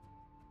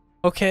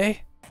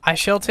 Okay. I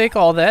shall take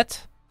all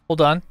that.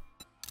 Hold on.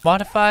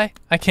 Modify.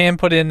 I can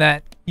put in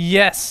that.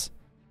 Yes.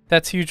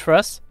 That's huge for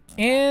us.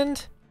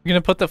 And we're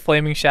gonna put the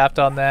flaming shaft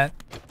on that.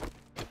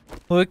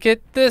 Look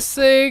at this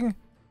thing.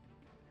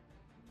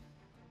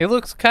 It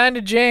looks kind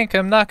of jank,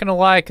 I'm not gonna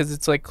lie, because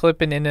it's like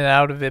clipping in and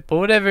out of it, but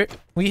whatever.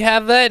 We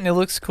have that and it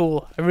looks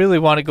cool. I really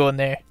want to go in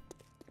there.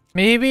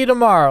 Maybe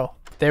tomorrow.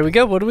 There we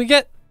go. What do we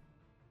get?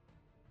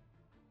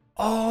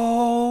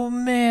 Oh,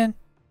 man.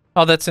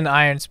 Oh, that's an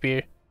iron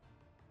spear.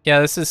 Yeah,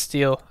 this is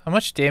steel. How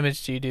much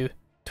damage do you do?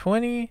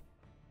 20?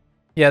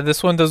 Yeah,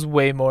 this one does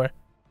way more.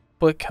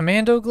 But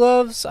commando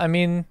gloves? I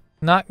mean,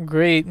 not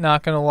great,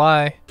 not gonna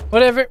lie.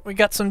 Whatever, we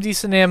got some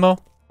decent ammo.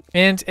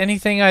 And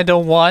anything I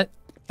don't want,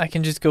 I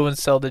can just go and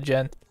sell to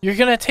Jen. You're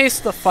gonna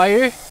taste the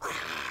fire?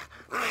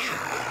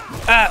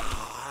 Ah!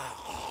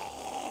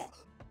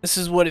 This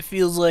is what it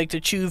feels like to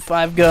chew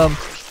 5 gum.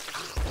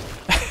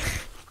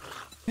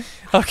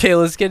 Okay,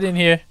 let's get in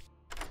here.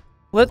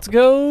 Let's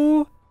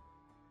go.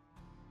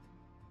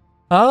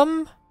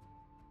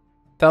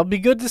 That'll be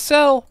good to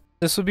sell.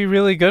 This will be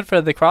really good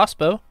for the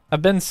crossbow.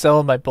 I've been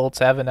selling my bolts,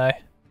 haven't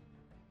I?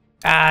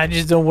 Ah,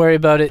 just don't worry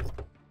about it.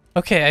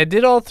 Okay, I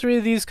did all 3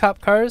 of these cop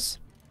cars.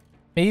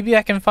 Maybe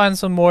I can find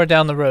some more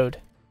down the road.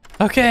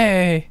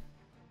 Okay.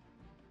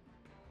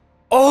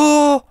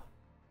 Oh!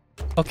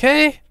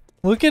 Okay.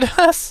 Look at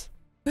us.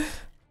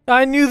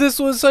 I knew this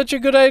was such a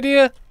good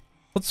idea.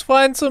 Let's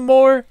find some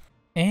more.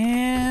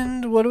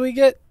 And what do we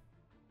get?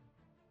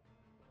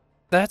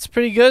 That's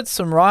pretty good.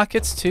 Some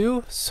rockets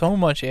too. So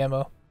much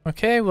ammo.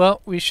 Okay,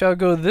 well, we shall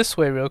go this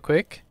way real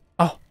quick.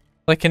 Oh,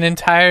 like an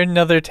entire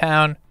another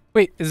town.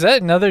 Wait, is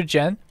that another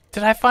Jen?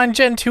 Did I find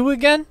Gen 2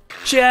 again?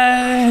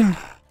 Jen!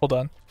 Hold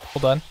on.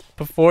 Hold on.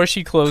 Before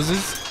she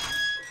closes,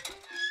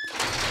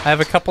 I have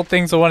a couple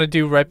things I want to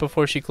do right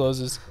before she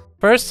closes.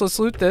 First, let's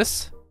loot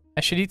this. I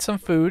should eat some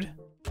food.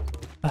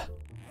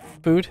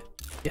 Food.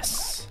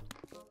 Yes.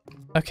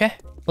 Okay.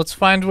 Let's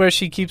find where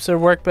she keeps her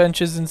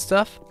workbenches and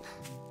stuff.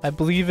 I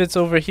believe it's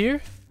over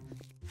here.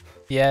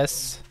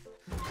 Yes.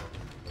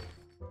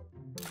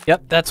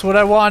 Yep, that's what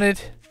I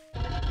wanted.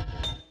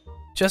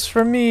 Just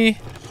for me.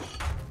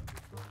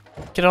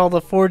 Get all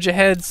the forge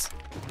aheads.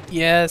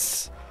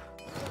 Yes.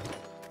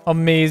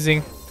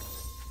 Amazing.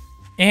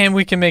 And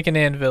we can make an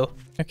anvil.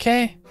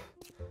 Okay.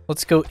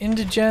 Let's go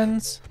into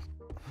gens.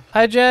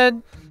 Hi,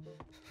 Jed.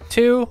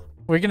 2.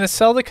 We're gonna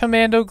sell the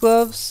commando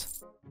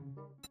gloves.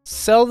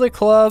 Sell the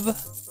club.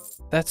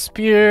 That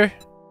spear.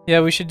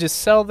 Yeah, we should just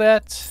sell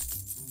that.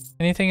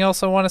 Anything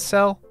else I want to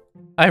sell?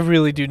 I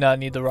really do not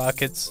need the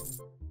rockets.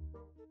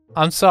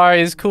 I'm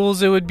sorry, as cool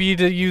as it would be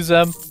to use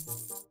them.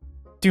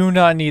 Do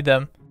not need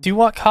them. Do you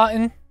want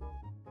cotton?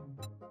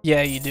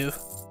 Yeah, you do.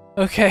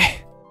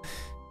 Okay.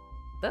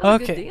 That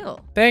was a good deal.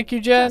 Thank you,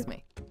 Jen. Trust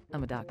me,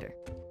 I'm a doctor.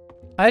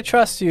 I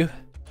trust you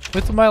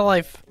with my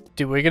life.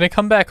 Dude, we're gonna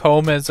come back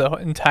home as an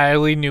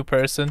entirely new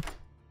person.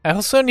 I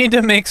also need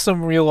to make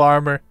some real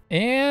armor.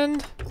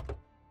 And...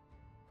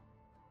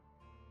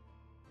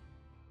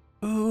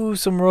 ooh,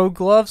 some rogue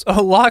gloves.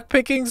 Oh,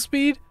 lockpicking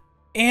speed.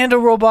 And a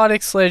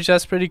robotic sledge.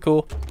 That's pretty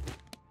cool.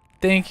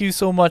 Thank you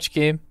so much,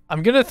 game.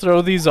 I'm gonna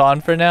throw these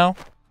on for now.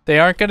 They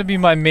aren't gonna be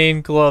my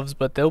main gloves,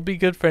 but they'll be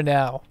good for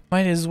now.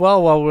 Might as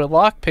well while we're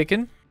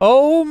lockpicking.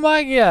 Oh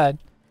my god.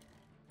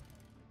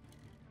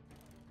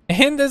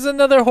 And there's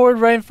another horde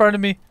right in front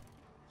of me.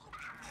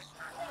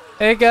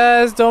 Hey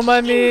guys, don't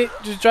mind me.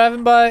 Just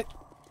driving by.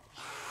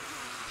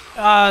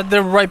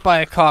 They're right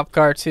by a cop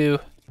car too.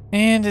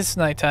 And it's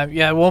nighttime.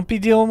 Yeah, I won't be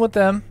dealing with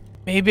them.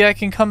 Maybe I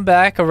can come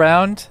back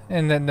around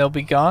and then they'll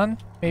be gone.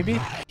 Maybe.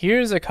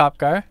 Here's a cop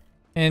car.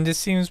 And it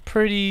seems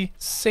pretty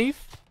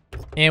safe.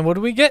 And what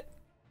do we get?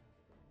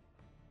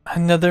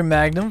 Another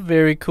Magnum.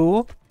 Very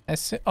cool. I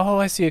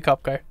see a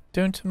cop car.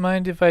 Don't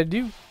mind if I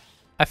do.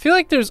 I feel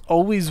like there's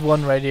always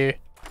one right here.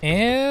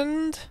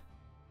 And...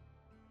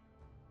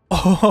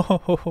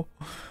 oh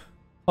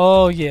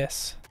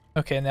yes.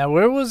 Okay, now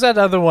where was that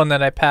other one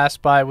that I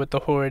passed by with the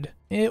horde?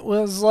 It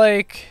was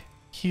like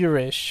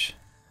here-ish.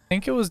 I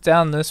think it was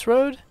down this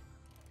road.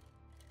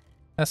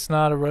 That's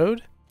not a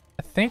road.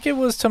 I think it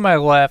was to my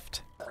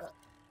left.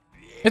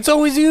 It's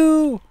always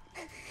you!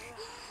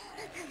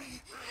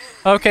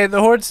 Okay,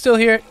 the horde's still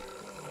here.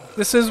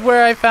 This is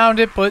where I found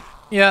it, but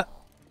yeah.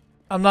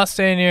 I'm not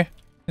staying here.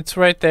 It's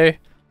right there.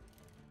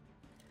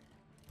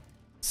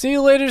 See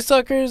you later,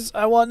 suckers.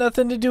 I want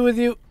nothing to do with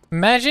you.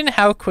 Imagine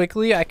how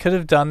quickly I could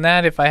have done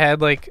that if I had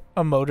like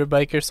a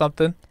motorbike or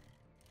something.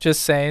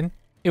 Just saying.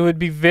 It would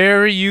be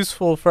very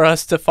useful for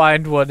us to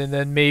find one and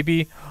then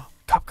maybe...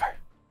 cop car.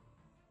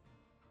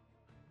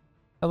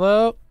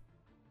 Hello?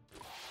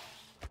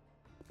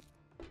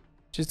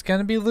 Just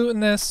gonna be looting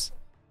this.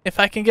 If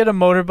I can get a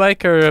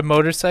motorbike or a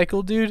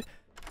motorcycle, dude,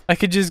 I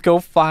could just go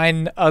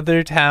find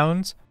other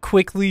towns,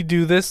 quickly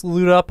do this,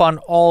 loot up on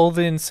all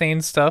the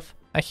insane stuff.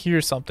 I hear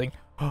something.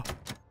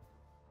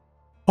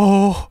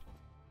 Oh.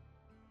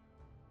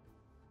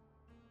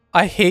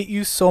 I hate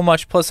you so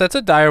much. Plus, that's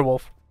a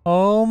direwolf.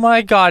 Oh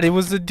my god, it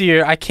was a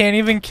deer. I can't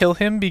even kill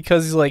him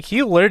because like he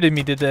alerted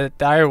me to the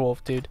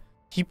direwolf, dude.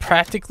 He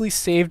practically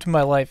saved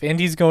my life, and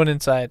he's going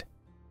inside.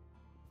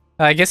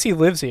 I guess he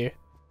lives here.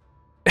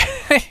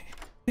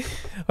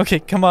 Okay,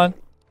 come on.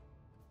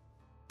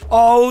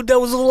 Oh, that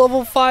was a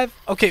level 5.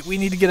 Okay, we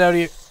need to get out of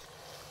here.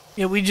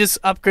 Yeah, we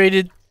just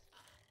upgraded.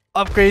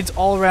 Upgrades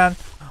all around.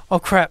 Oh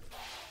crap.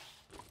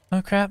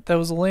 Oh crap, that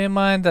was a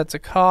landmine. That's a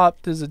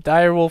cop. There's a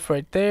direwolf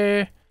right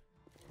there.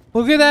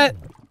 Look at that.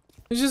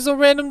 There's just a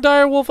random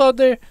direwolf out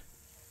there.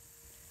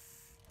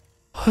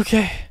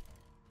 Okay.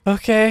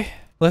 Okay.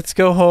 Let's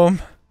go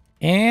home.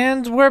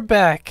 And we're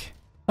back.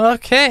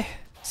 Okay.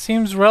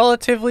 Seems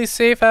relatively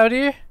safe out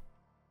here.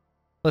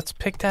 Let's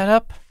pick that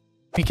up.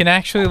 We can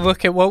actually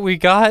look at what we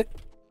got.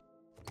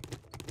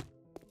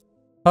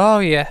 Oh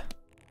yeah.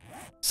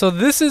 So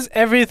this is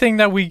everything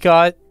that we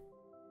got.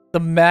 The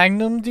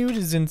Magnum, dude,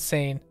 is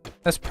insane.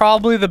 That's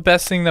probably the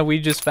best thing that we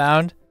just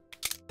found.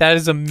 That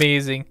is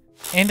amazing.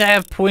 And I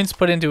have points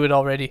put into it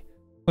already.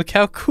 Look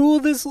how cool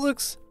this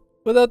looks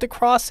without the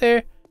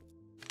crosshair.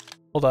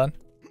 Hold on.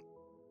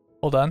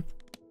 Hold on.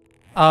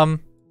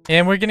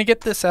 And we're gonna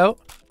get this out.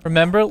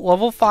 Remember,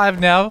 level 5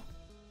 now.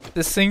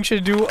 This thing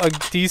should do a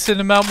decent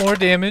amount more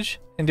damage.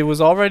 And it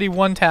was already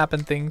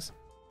one-tapping things.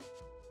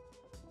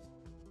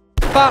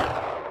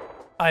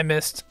 Pop! I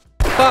missed.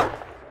 Pop!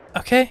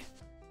 Okay.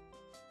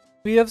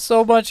 We have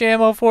so much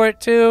ammo for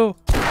it too.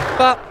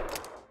 Pop!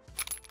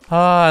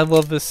 Ah, I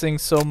love this thing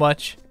so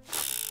much.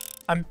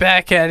 I'm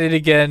back at it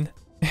again.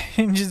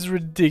 Just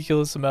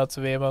ridiculous amounts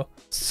of ammo.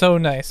 So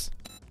nice.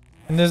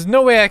 And there's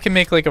no way I can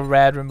make like a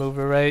rad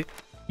remover, right?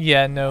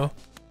 Yeah, no.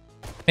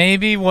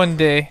 Maybe one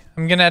day.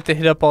 I'm gonna have to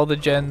hit up all the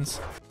gens.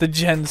 The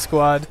gen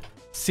squad.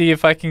 See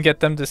if I can get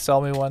them to sell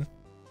me one.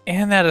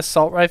 And that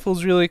assault rifle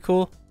is really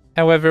cool.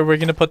 However, we're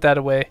gonna put that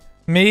away.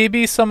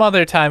 Maybe some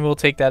other time we'll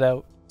take that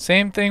out.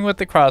 Same thing with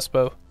the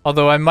crossbow.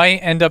 Although I might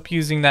end up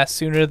using that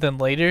sooner than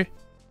later.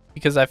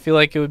 because I feel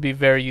like it would be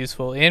very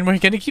useful. And we're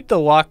going to keep the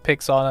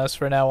lockpicks on us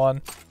from now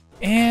on.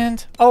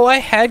 And, oh, I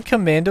had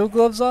commando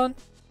gloves on.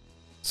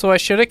 So I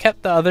should have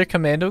kept the other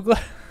commando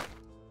gloves.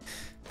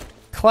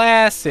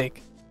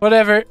 Classic.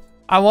 Whatever.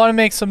 I want to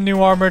make some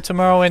new armor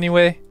tomorrow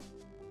anyway.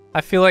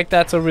 I feel like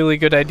that's a really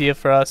good idea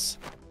for us.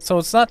 So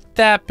it's not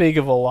that big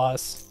of a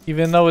loss,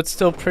 even though it's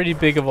still pretty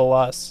big of a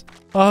loss.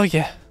 Oh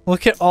yeah,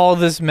 look at all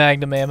this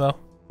magnum ammo.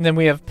 And then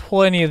we have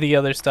plenty of the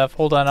other stuff.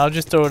 Hold on, I'll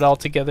just throw it all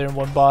together in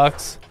one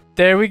box.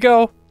 There we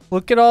go.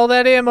 Look at all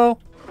that ammo.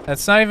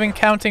 That's not even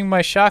counting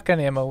my shotgun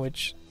ammo,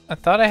 which I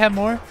thought I had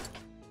more. Am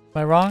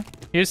I wrong?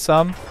 Here's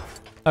some.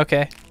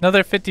 Okay,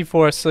 another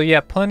 54. So yeah,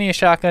 plenty of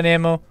shotgun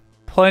ammo,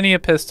 plenty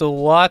of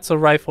pistol, lots of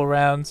rifle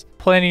rounds,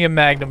 plenty of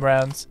magnum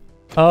rounds.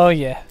 Oh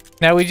yeah.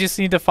 Now we just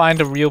need to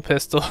find a real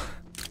pistol.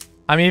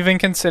 I'm even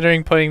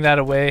considering putting that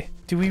away.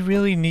 Do we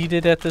really need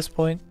it at this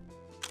point?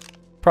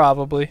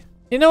 Probably.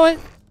 You know what?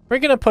 We're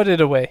gonna put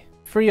it away.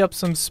 Free up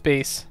some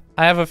space.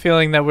 I have a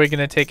feeling that we're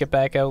gonna take it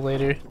back out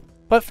later.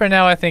 But for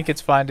now, I think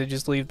it's fine to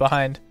just leave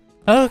behind.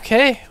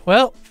 Okay,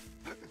 well,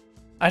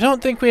 I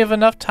don't think we have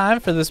enough time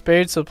for this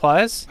buried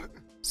supplies.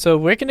 So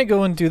we're gonna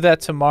go and do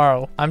that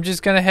tomorrow. I'm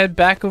just gonna head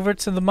back over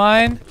to the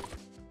mine,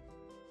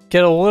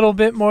 get a little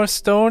bit more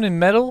stone and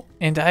metal,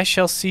 and I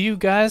shall see you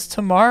guys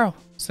tomorrow.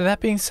 So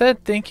that being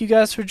said, thank you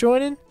guys for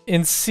joining,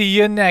 and see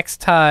you next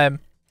time.